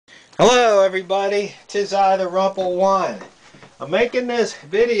Hello everybody, 'tis I, TheRumpledOne. I'm making this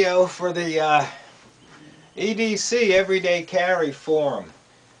video for the EDC Everyday Carry Forum.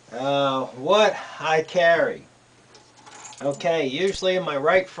 What I carry. Okay, usually in my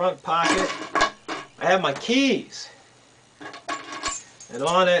right front pocket I have my keys. And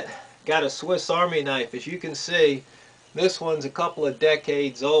on it, got a Swiss Army knife. As you can see, this one's a couple of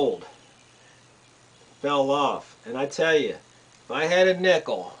decades old. Fell off. And I tell you, if I had a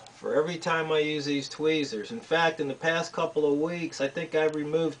nickel for every time I use these tweezers. In fact, in the past couple of weeks, I think I've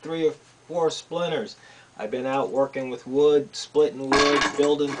removed 3 or 4 splinters. I've been out working with wood, splitting wood,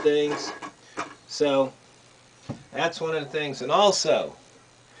 building things. So, that's one of the things. And also,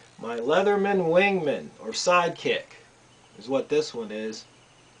 my Leatherman Wingman, or Sidekick, is what this one is.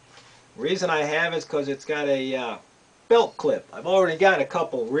 The reason I have it is because it's got a belt clip. I've already got a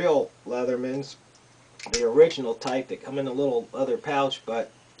couple real Leathermans, the original type that come in a little leather pouch,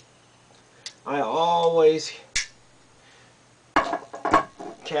 but I always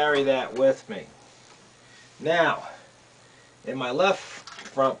carry that with me. Now, in my left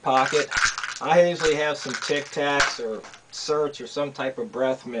front pocket, I usually have some Tic Tacs or Search or some type of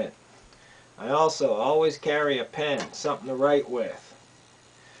breath mint. I also always carry a pen, something to write with,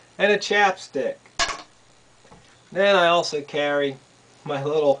 and a chapstick. Then I also carry my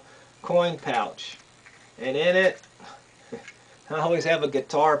little coin pouch, and in it I always have a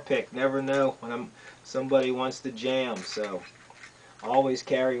guitar pick. Never know when somebody wants to jam, so always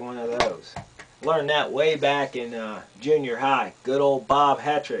carry one of those. Learned that way back in junior high. Good old Bob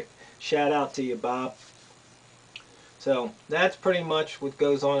Hetrick. Shout out to you, Bob. So that's pretty much what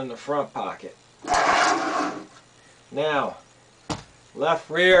goes on in the front pocket. Now, left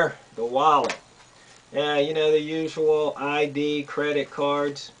rear, the wallet. Yeah, you know, the usual ID, credit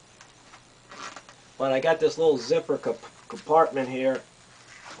cards. But I got this little zipper compartment here,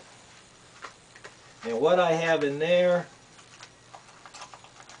 and what I have in there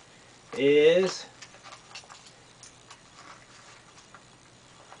is,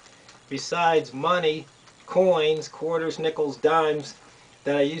 besides money, coins, quarters, nickels, dimes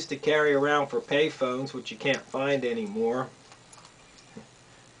that I used to carry around for payphones, which you can't find anymore,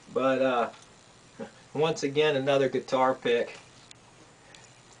 but once again another guitar pick,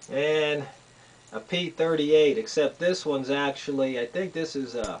 and a P38, except this one's actually, I think this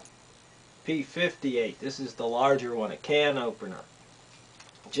is a P58. This is the larger one, a can opener,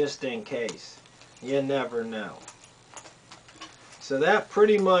 just in case. You never know. So that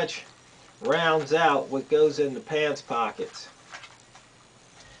pretty much rounds out what goes in the pants pockets.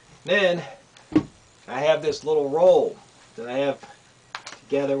 Then I have this little roll that I have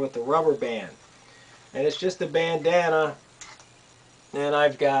together with the rubber band, and it's just a bandana. And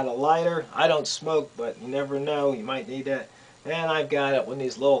I've got a lighter. I don't smoke, but you never know, you might need that. And I've got one of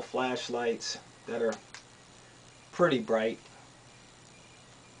these little flashlights that are pretty bright.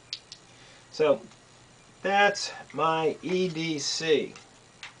 So that's my EDC.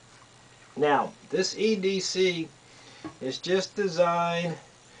 Now, this EDC is just designed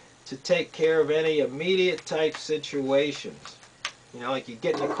to take care of any immediate type situations. You know, like you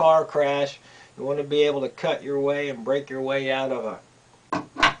get in a car crash, you want to be able to cut your way and break your way out of a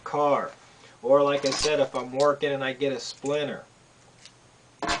car. Or like I said, if I'm working and I get a splinter.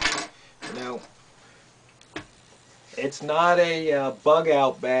 You know, it's not a bug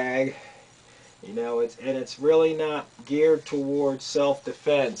out bag. You know, it's really not geared towards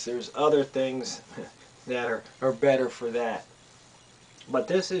self-defense. There's other things that are better for that. But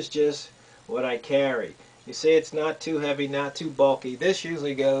this is just what I carry. You see, it's not too heavy, not too bulky. This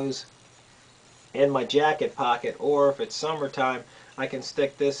usually goes in my jacket pocket, or if it's summertime, I can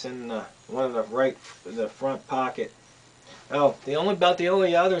stick this in one of the front pocket. Oh, the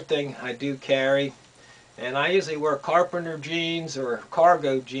only other thing I do carry, and I usually wear carpenter jeans or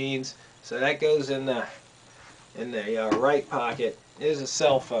cargo jeans, so that goes in the right pocket, is a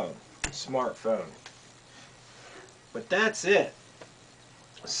cell phone, smartphone. But that's it.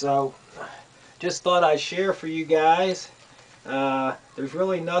 So, just thought I'd share for you guys. There's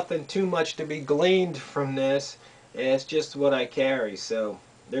really nothing too much to be gleaned from this. It's just what I carry, so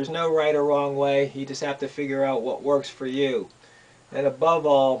there's no right or wrong way. You just have to figure out what works for you. And above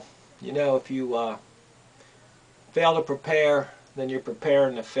all, you know, if you fail to prepare, then you're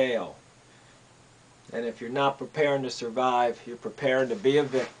preparing to fail. And if you're not preparing to survive, you're preparing to be a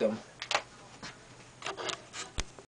victim.